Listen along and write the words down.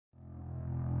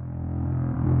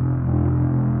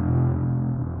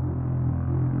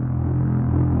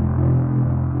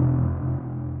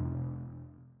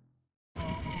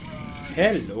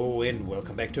Hello and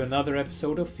welcome back to another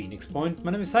episode of Phoenix Point.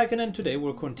 My name is Syken and today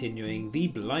we're continuing the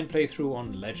blind playthrough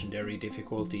on Legendary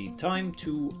difficulty. Time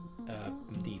to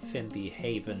defend the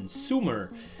Haven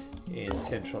Sumer in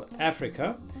Central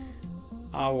Africa.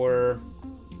 Our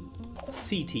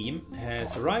C team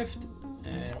has arrived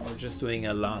and we're just doing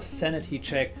a last sanity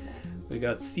check. We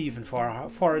got Stephen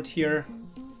Farrett here,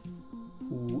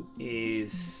 who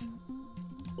is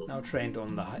now trained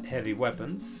on the heavy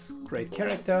weapons. Great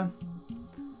character.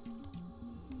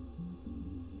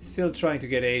 Still trying to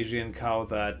get Asian Cow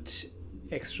that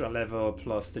extra level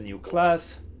plus the new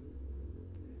class.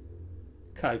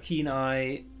 Kyle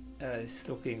Keen-Eye is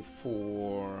looking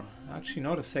for actually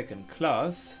not a second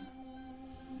class,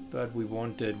 but we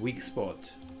wanted weak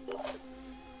spot.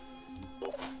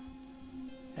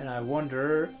 And I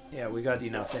wonder, yeah, we got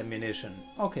enough ammunition.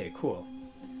 Okay, cool.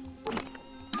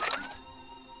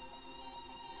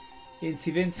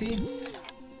 Incy Vincy.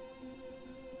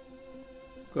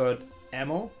 Got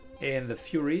ammo in the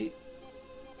Fury.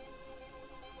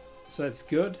 So that's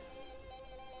good.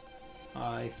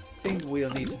 I think we'll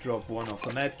need to drop one of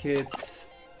the medkits,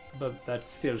 but that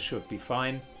still should be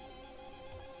fine.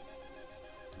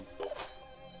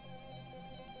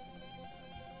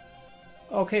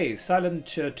 Okay, Silent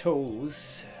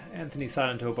Toes, Anthony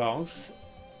Silent Toe Bows.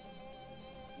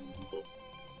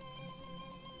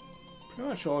 Pretty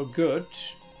much all good.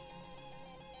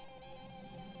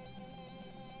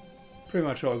 Pretty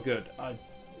much all good. I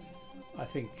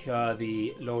think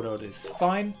the loadout is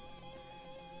fine.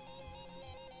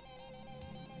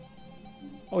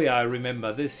 Oh yeah, I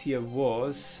remember this here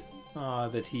was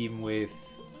the team with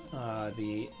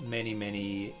the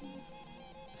many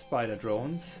spider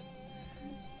drones.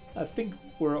 I think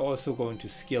we're also going to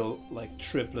skill like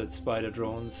triplet spider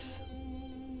drones.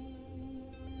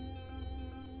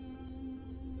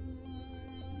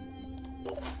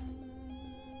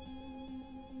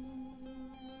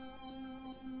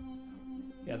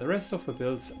 Yeah, the rest of the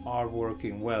builds are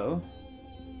working well.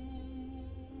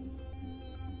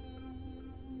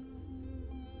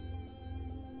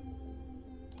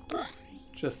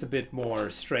 Just a bit more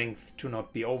strength to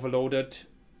not be overloaded.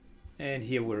 And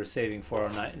here we're saving for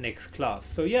our next class.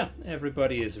 So yeah,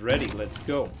 everybody is ready. Let's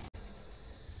go.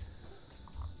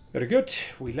 Very good.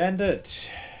 We landed.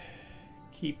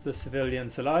 Keep the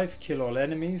civilians alive. Kill all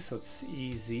enemies. So it's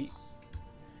easy.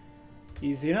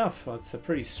 Easy enough. It's a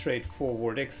pretty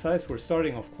straightforward exercise. We're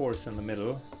starting, of course, in the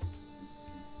middle.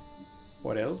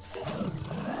 What else?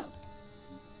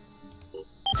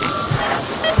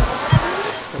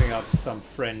 Putting up some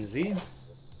frenzy.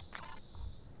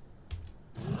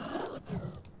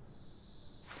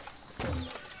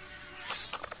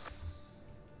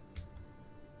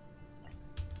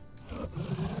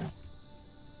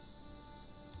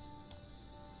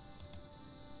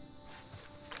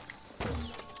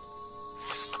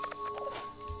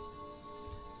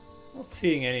 Not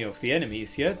seeing any of the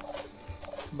enemies yet.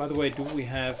 By the way, do we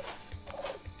have...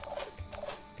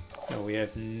 No, we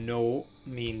have no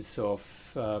means of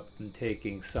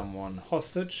taking someone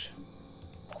hostage.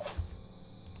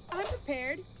 I'm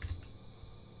prepared.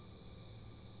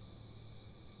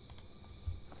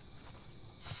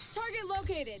 Target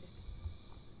located.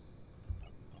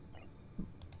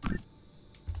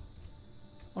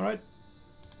 All right.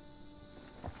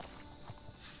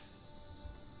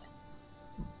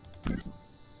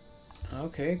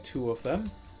 Okay, 2 of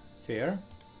them. Fair.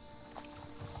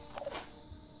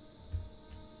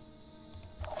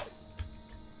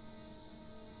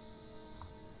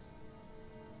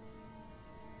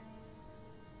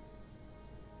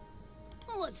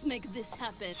 Let's make this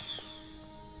happen.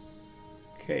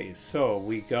 Okay, so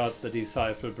we got the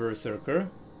Disciple Berserker.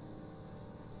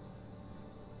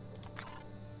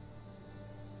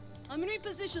 I'm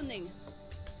repositioning.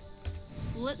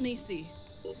 Let me see.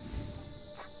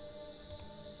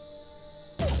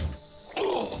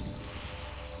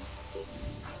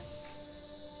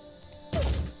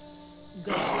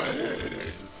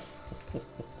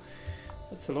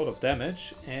 That's a lot of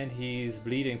damage, and he's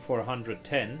bleeding for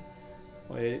 110,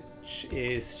 which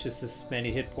is just as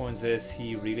many hit points as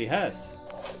he really has.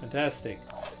 Fantastic.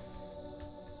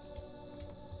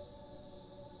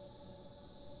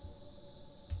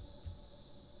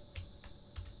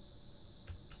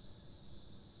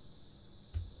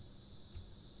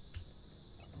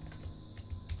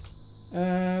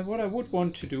 What I would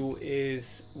want to do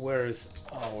is, where is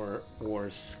our War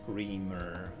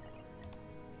Screamer?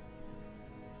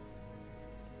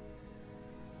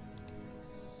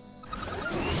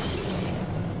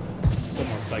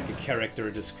 Almost like a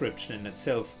character description in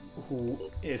itself,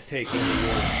 who is taking the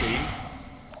War Scream.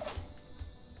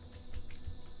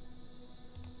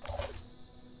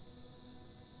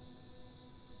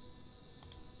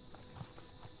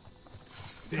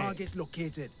 Target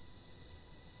located.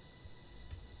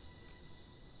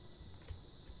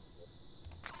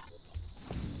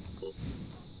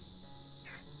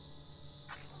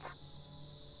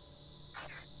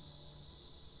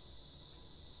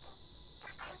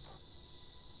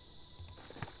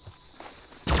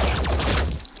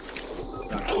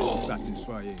 That was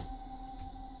satisfying.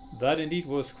 That indeed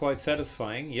was quite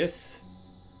satisfying, yes.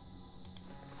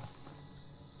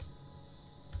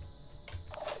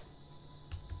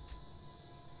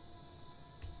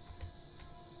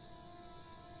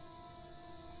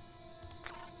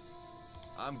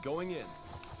 I'm going in.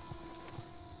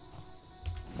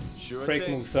 Sure Break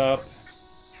thing. moves up.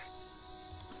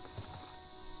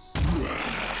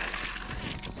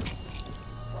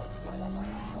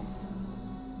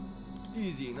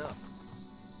 Easy enough.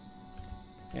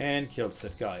 And kills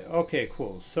that guy. Okay,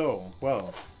 cool. So,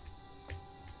 well.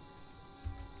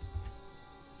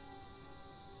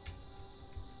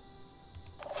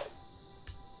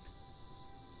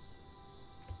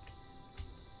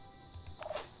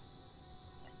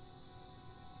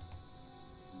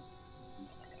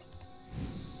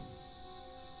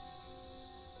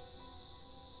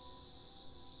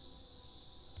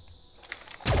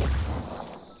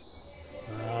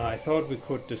 I thought we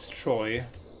could destroy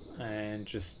and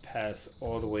just pass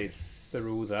all the way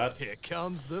through that. Here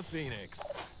comes the Phoenix.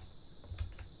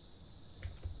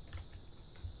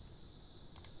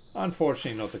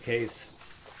 Unfortunately not the case.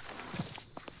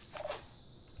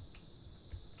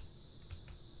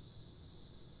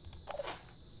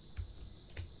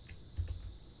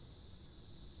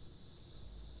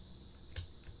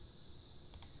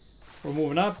 We're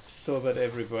moving up so that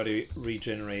everybody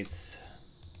regenerates.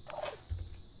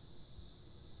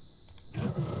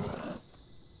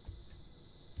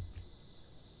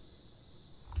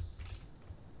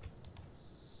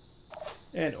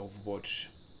 And Overwatch.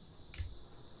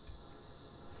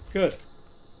 Good.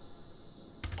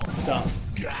 Done.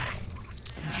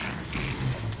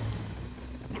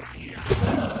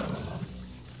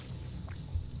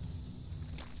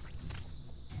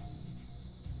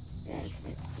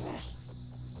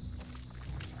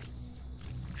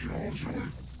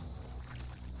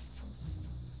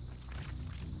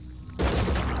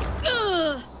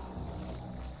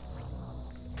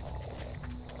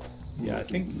 Yeah, I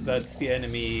think that's the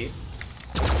enemy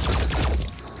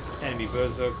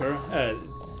berserker.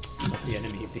 Not the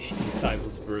enemy, the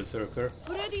disciples berserker.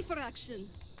 Ready for action.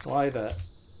 Why that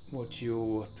would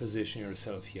you position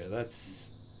yourself here?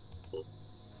 That's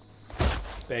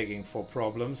begging for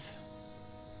problems.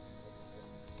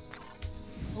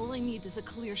 All I need is a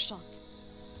clear shot.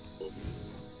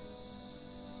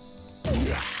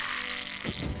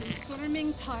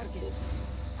 Confirming target.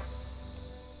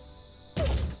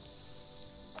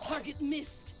 Target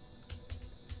missed.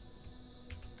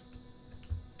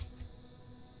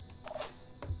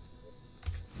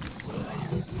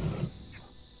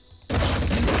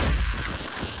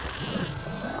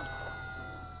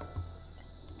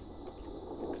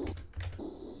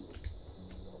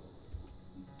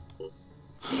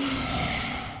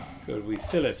 Good, we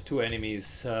still have two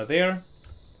enemies there.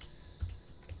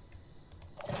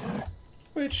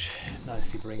 Which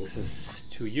nicely brings us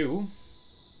to you,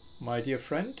 my dear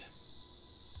friend.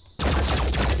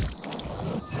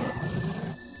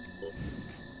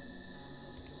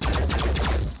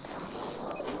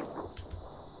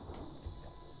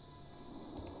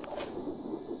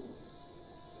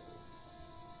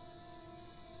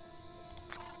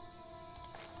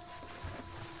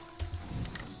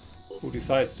 Who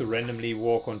decides to randomly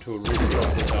walk onto a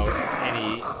rooftop without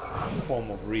any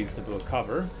form of reasonable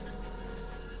cover.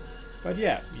 But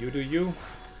yeah, you do you.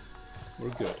 We're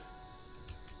good.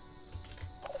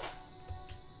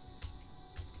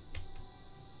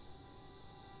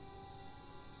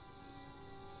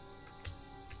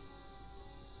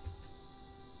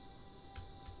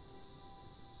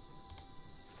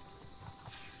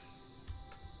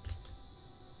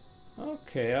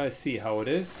 Okay, I see how it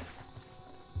is.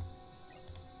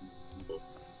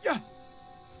 Yeah.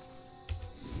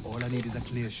 All I need is a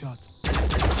clear shot.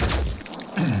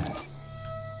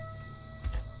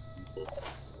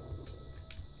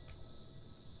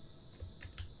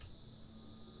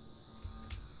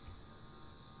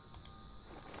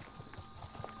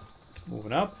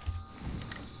 Moving up.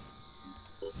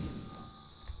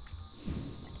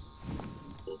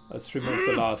 Let's remove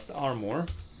the last armor.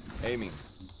 Aiming.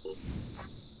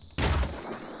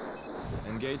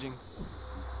 Engaging.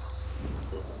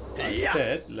 I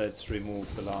said, let's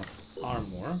remove the last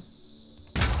armor.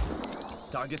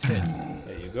 Target hit.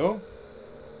 There you go.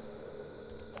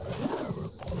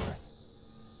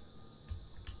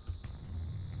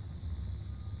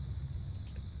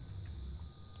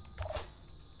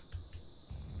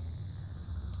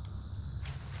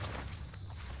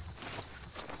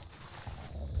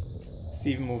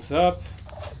 Steven moves up.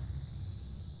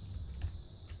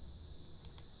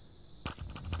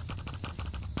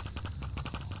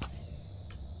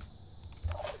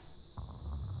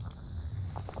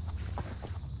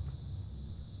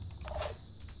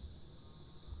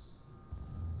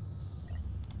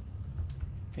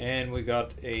 And we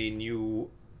got a new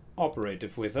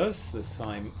operative with us, this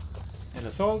time an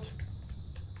assault.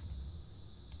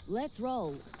 Let's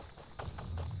roll.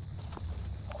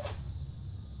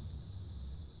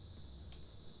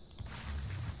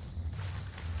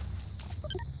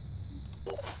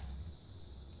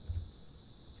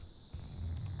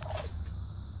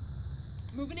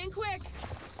 Moving in quick.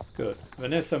 Good.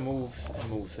 Vanessa moves and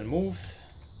moves and moves.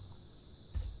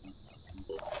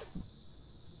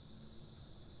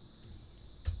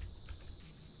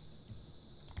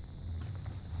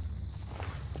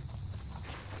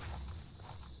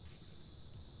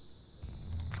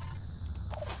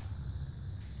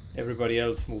 Everybody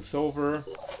else moves over.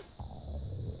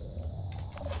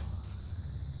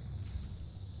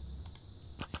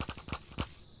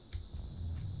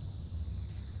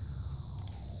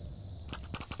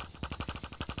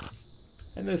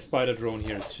 And the spider drone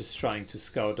here is just trying to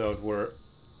scout out where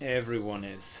everyone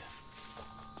is.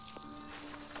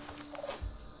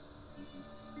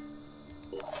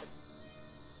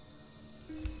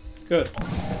 Good.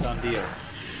 Done deal.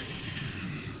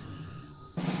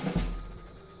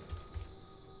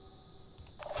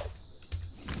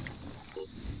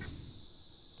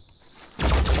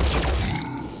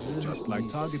 Just like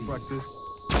target practice.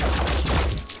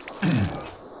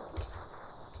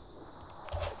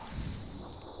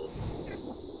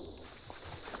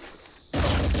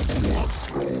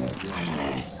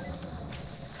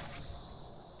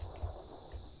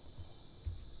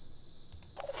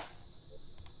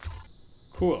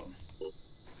 Cool.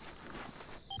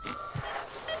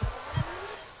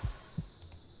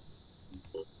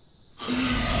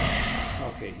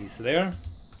 Okay, he's there.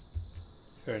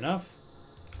 Fair enough.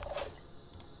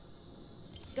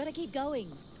 Gotta keep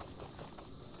going.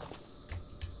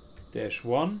 Dash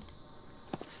 1.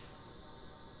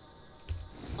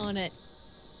 On it.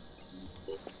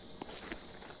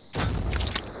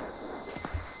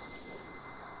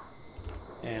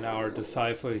 And our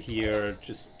Decipher here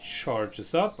just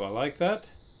charges up. I like that.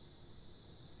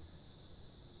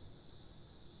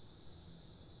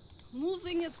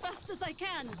 Moving as fast as I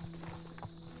can.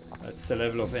 That's the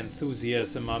level of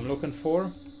enthusiasm I'm looking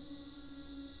for.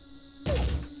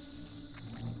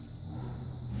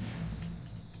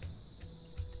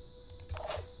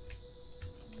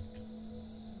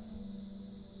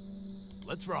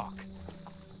 Let's rock.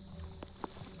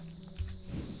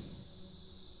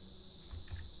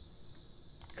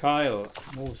 Kyle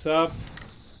moves up.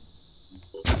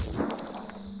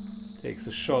 Takes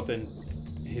a shot in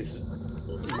his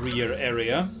rear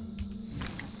area.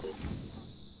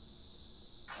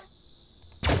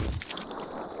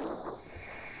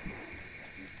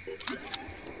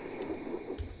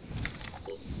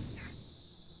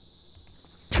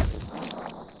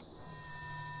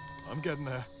 I'm getting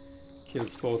there.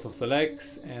 Kills both of the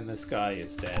legs, and this guy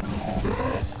is dead.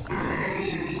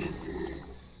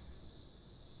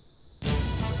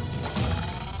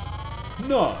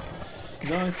 Nice.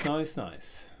 Nice, nice,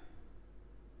 nice.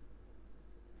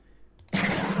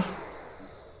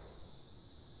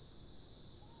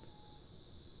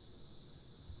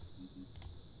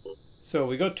 So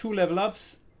we got 2 level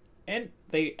ups, and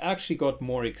they actually got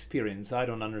more experience. I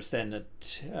don't understand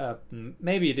it.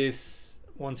 Maybe it is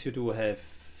once you do have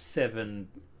 7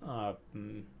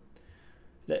 level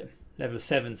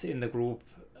 7s in the group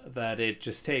that it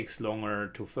just takes longer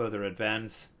to further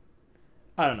advance.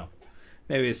 I don't know.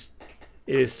 Maybe it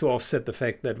is to offset the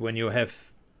fact that when you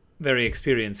have very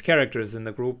experienced characters in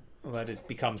the group, that it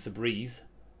becomes a breeze.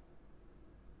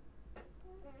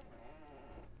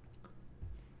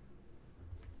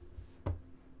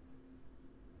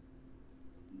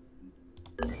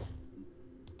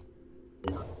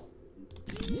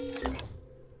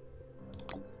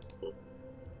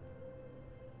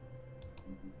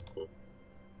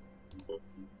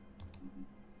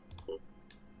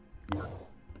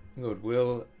 Good,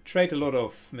 we'll trade a lot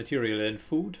of material and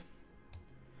food.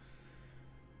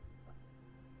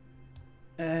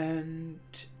 And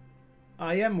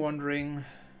I am wondering...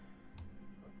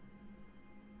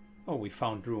 Oh, we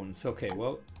found runes. Okay,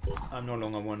 well, I'm no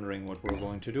longer wondering what we're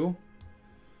going to do.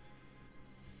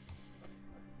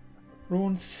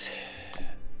 Runes.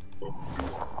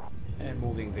 And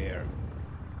moving there.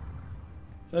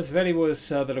 This valley was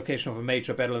the location of a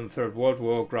major battle in the Third World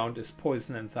War. Ground is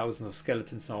poisoned and thousands of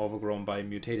skeletons now overgrown by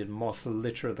mutated moss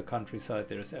litter the countryside.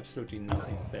 There is absolutely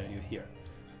nothing of value here.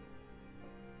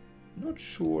 Not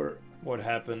sure what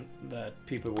happened that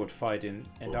people would fight in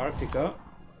Antarctica,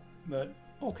 but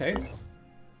okay.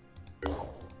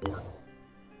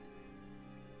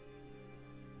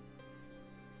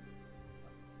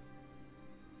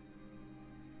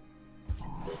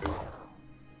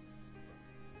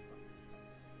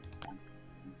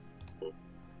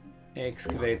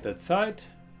 Excavate that site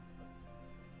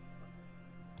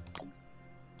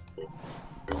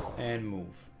and move.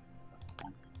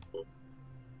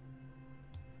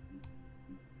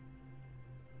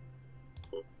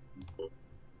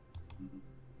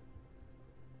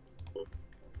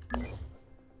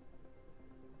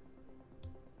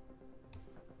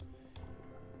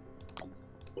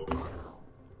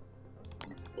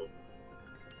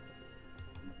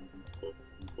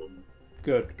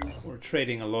 Good. We're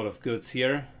trading a lot of goods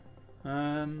here.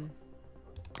 No,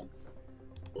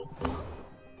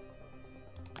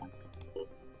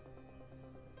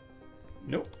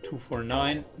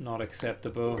 249, not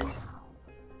acceptable.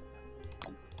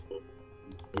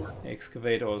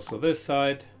 Excavate also this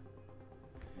side.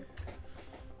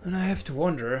 And I have to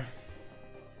wonder.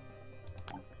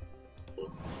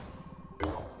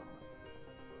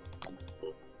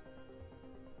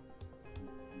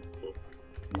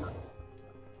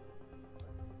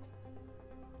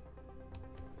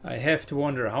 I have to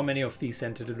wonder how many of these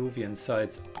antediluvian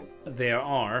sites there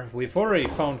are. We've already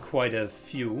found quite a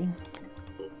few,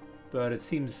 but it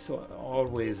seems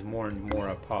always more and more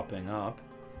are popping up.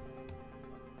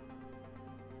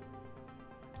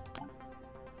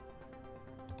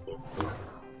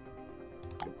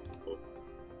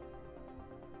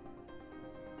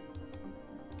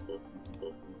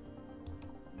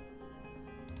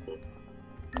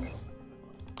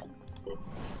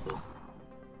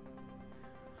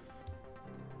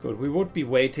 Good, we would be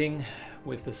waiting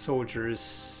with the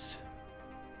soldiers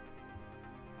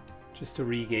just to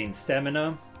regain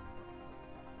stamina.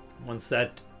 Once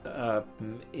that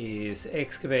is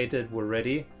excavated, we're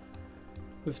ready.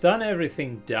 We've done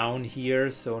everything down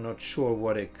here, so not sure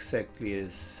what exactly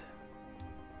is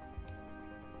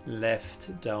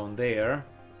left down there.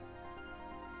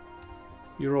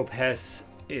 Europe has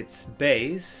its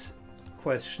base.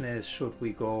 Question is, should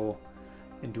we go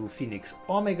and do Phoenix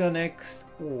Omega next,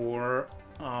 or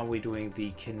are we doing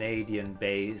the Canadian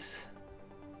base?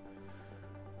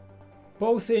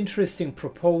 Both interesting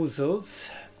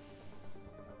proposals.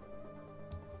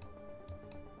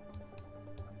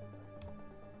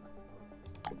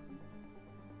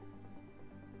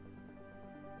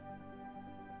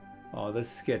 Oh,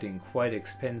 this is getting quite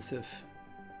expensive.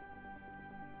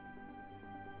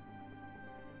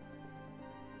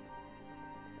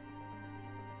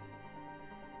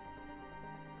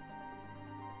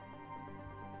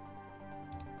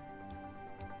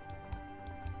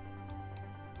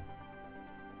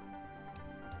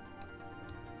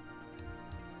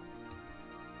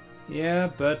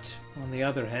 Yeah, but on the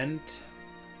other hand,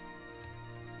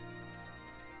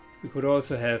 we could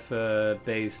also have a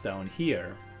base down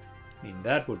here. I mean,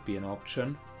 that would be an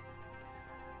option.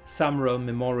 Summerall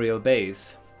Memorial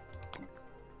Base.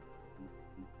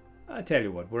 I tell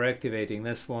you what, we're activating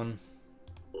this one.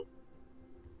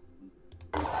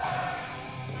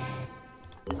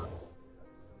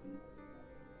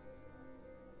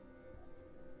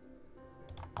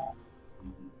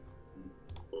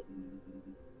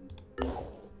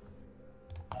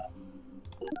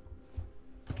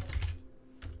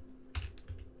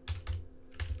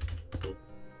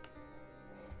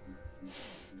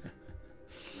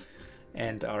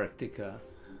 Antarctica.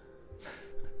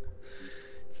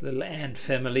 It's a little ant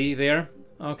family there.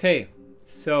 Okay,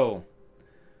 so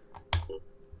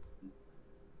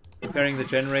repairing the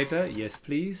generator, yes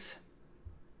please.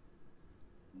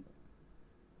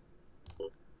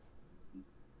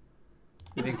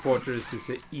 Living quarters is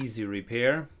an easy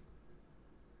repair.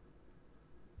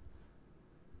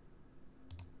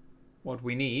 What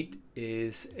we need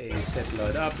is a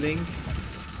satellite uplink.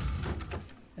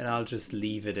 And I'll just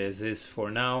leave it as is for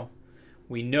now.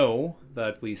 We know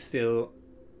that we still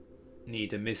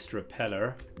need a mist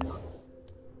repeller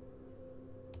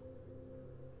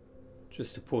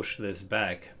just to push this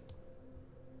back.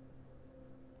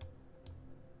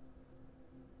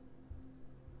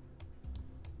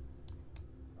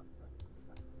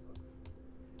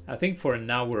 I think for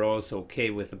now we're also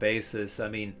okay with the bases. I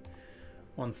mean,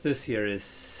 once this here is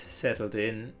settled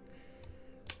in,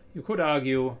 you could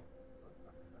argue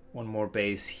one more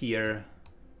base here.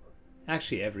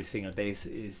 Actually, every single base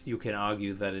is, you can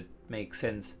argue that it makes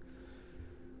sense.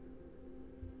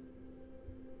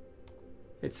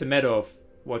 It's a matter of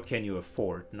what can you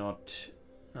afford, not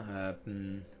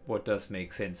what does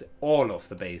make sense. All of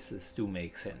the bases do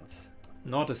make sense.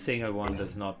 Not a single one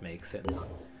does not make sense.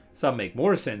 Some make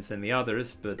more sense than the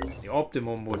others, but the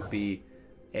optimum would be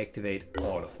activate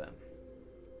all of them.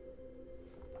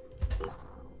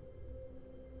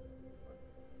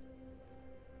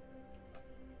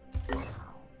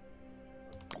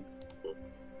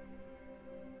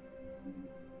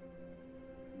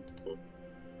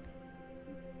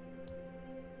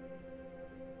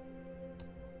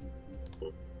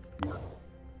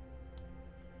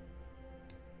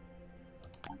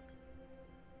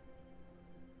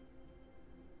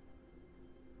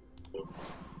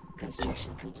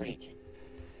 Construction complete.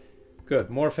 Good.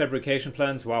 More fabrication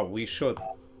plans. Wow, we should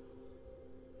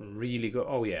really go.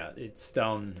 Oh yeah, it's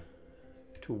down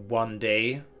to 1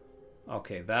 day.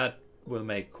 Okay, that will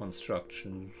make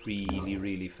construction really,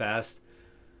 really fast.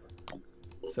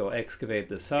 So excavate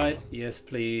the site. Yes,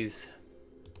 please.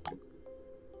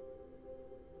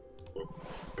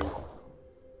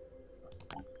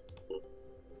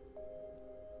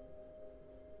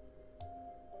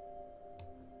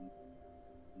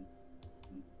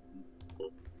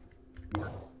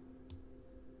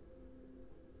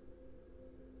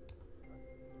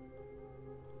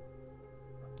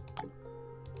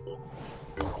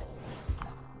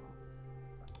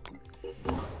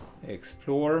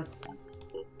 Explore,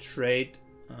 trade.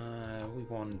 We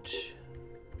want,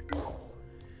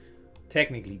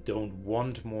 technically don't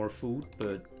want more food,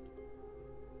 but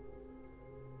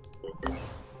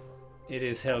it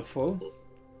is helpful.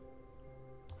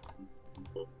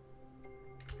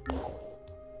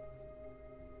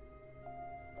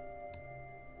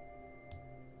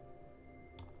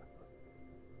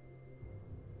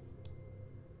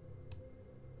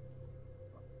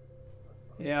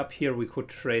 Yeah, up here we could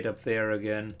trade up there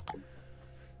again.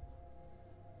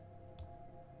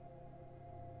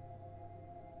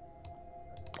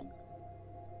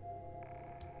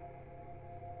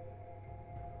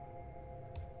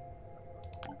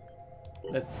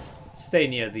 Let's stay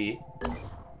near the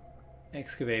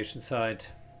excavation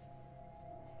site.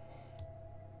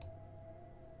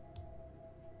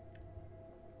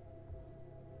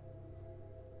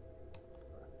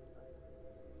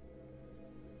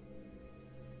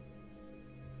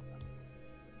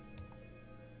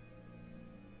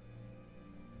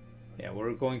 Yeah,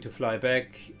 we're going to fly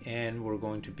back and we're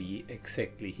going to be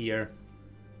exactly here.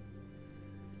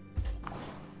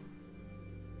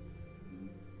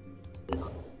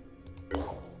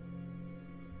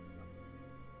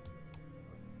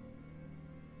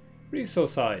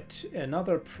 Resource site,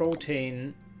 another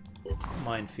protein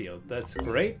minefield. That's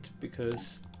great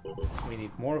because we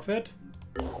need more of it.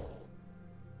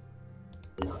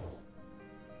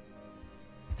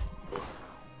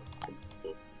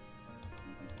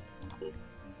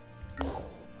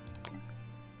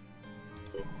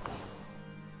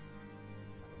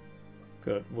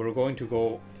 Good. We're going to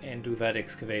go and do that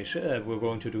excavation. We're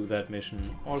going to do that mission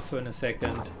also in a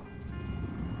second.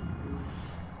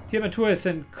 Tiamat has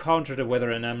encountered a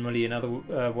weather anomaly. In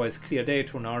otherwise clear day,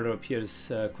 tornado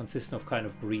appears consisting of kind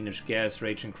of greenish gas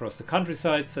raging across the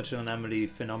countryside. Such an anomaly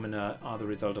phenomena are the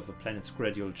result of the planet's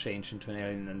gradual change into an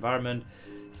alien environment.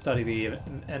 Study the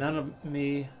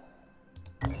anomaly.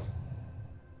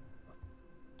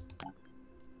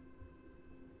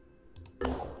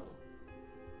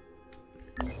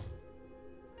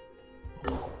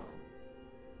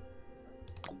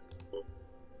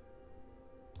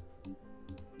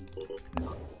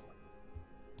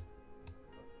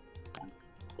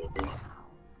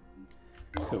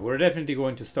 So we're definitely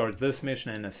going to start this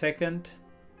mission in a second.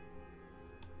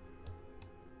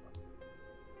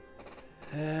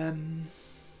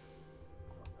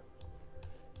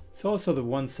 It's also the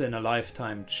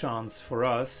once-in-a-lifetime chance for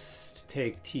us to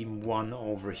take Team 1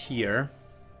 over here.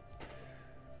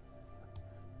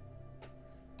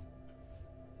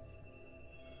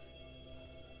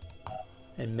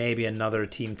 And maybe another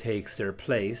team takes their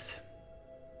place.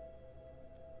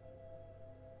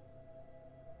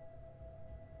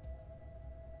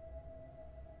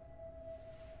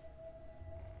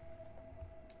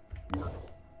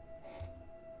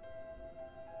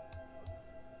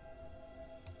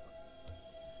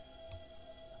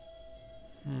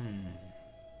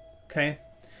 Okay,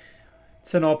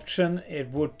 it's an option. It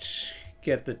would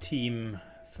get the team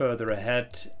further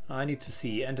ahead. I need to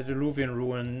see. Antediluvian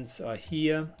ruins are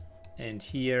here and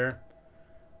here.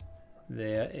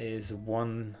 There is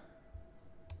one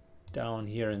down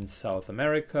here in South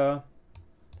America.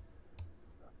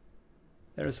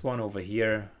 There's one over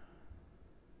here,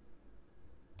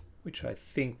 which I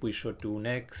think we should do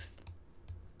next.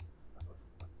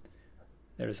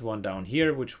 There's one down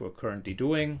here, which we're currently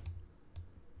doing.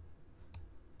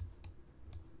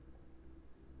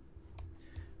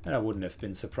 And I wouldn't have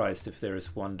been surprised if there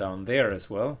is one down there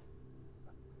as well.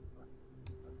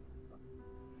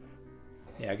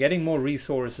 Yeah, getting more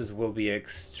resources will be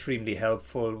extremely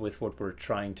helpful with what we're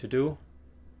trying to do.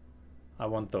 I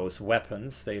want those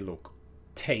weapons. They look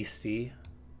tasty.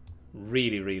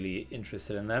 Really, really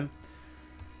interested in them.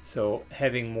 So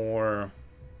having more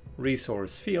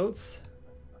resource fields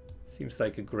seems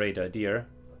like a great idea.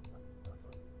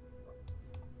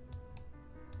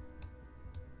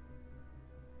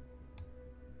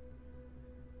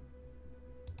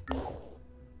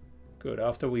 Good.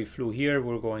 After we flew here,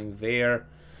 we're going there.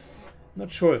 Not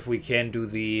sure if we can do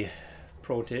the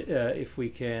protein. If we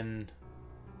can.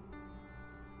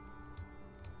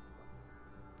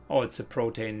 Oh, it's a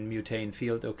protein mutane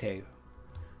field. Okay.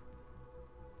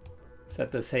 Is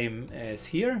that the same as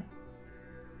here?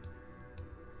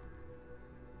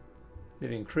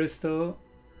 Living crystal.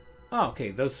 Ah,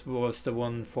 okay. This was the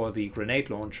one for the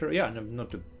grenade launcher. Yeah, and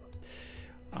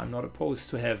I'm not opposed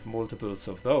to have multiples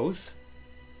of those.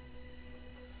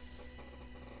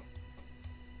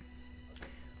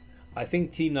 I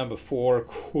think team number 4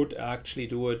 could actually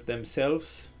do it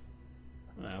themselves.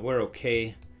 We're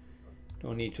okay.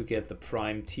 Don't need to get the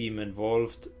prime team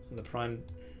involved.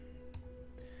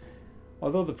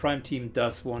 Although the prime team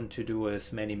does want to do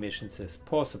as many missions as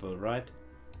possible, right?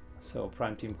 So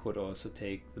prime team could also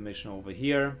take the mission over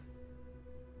here.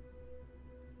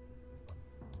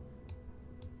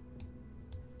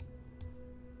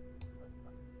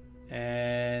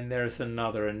 And there's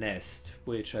another nest,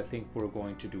 which I think we're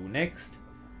going to do next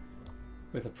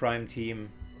with a prime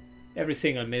team. Every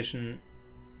single mission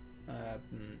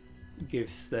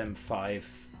gives them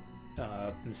 5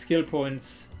 skill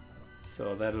points,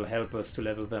 so that'll help us to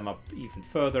level them up even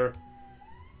further.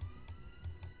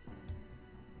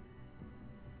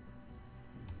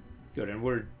 Good, and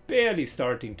we're barely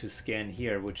starting to scan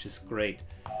here, which is great.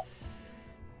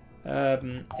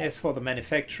 As for the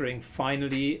manufacturing,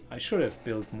 finally, I should have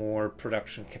built more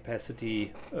production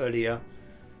capacity earlier.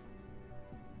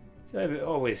 It's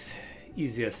always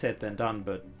easier said than done,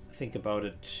 but think about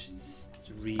it, it's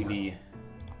really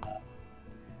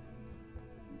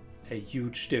a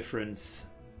huge difference.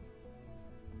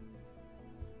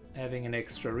 Having an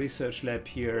extra research lab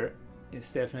here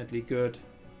is definitely good.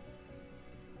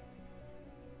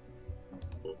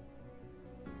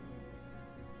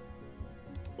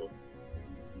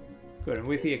 Good, and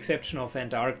with the exception of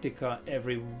Antarctica,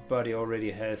 everybody already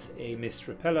has a mist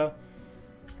repeller.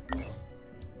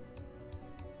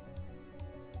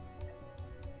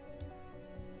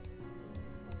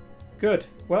 Good,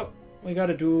 well, we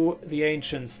gotta do the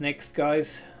Ancients next,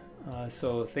 guys.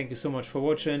 So thank you so much for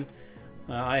watching.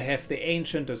 I have the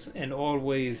Ancient and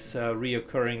always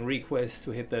reoccurring request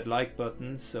to hit that like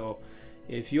button. So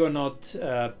if you're not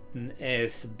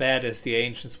as bad as the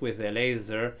Ancients with their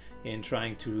laser in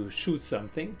trying to shoot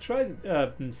something, try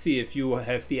and see if you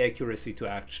have the accuracy to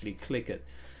actually click it.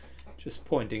 Just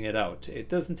pointing it out. It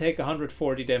doesn't take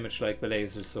 140 damage like the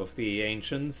lasers of the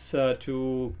Ancients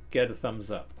to get a thumbs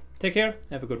up. Take care,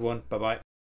 have a good one, bye bye.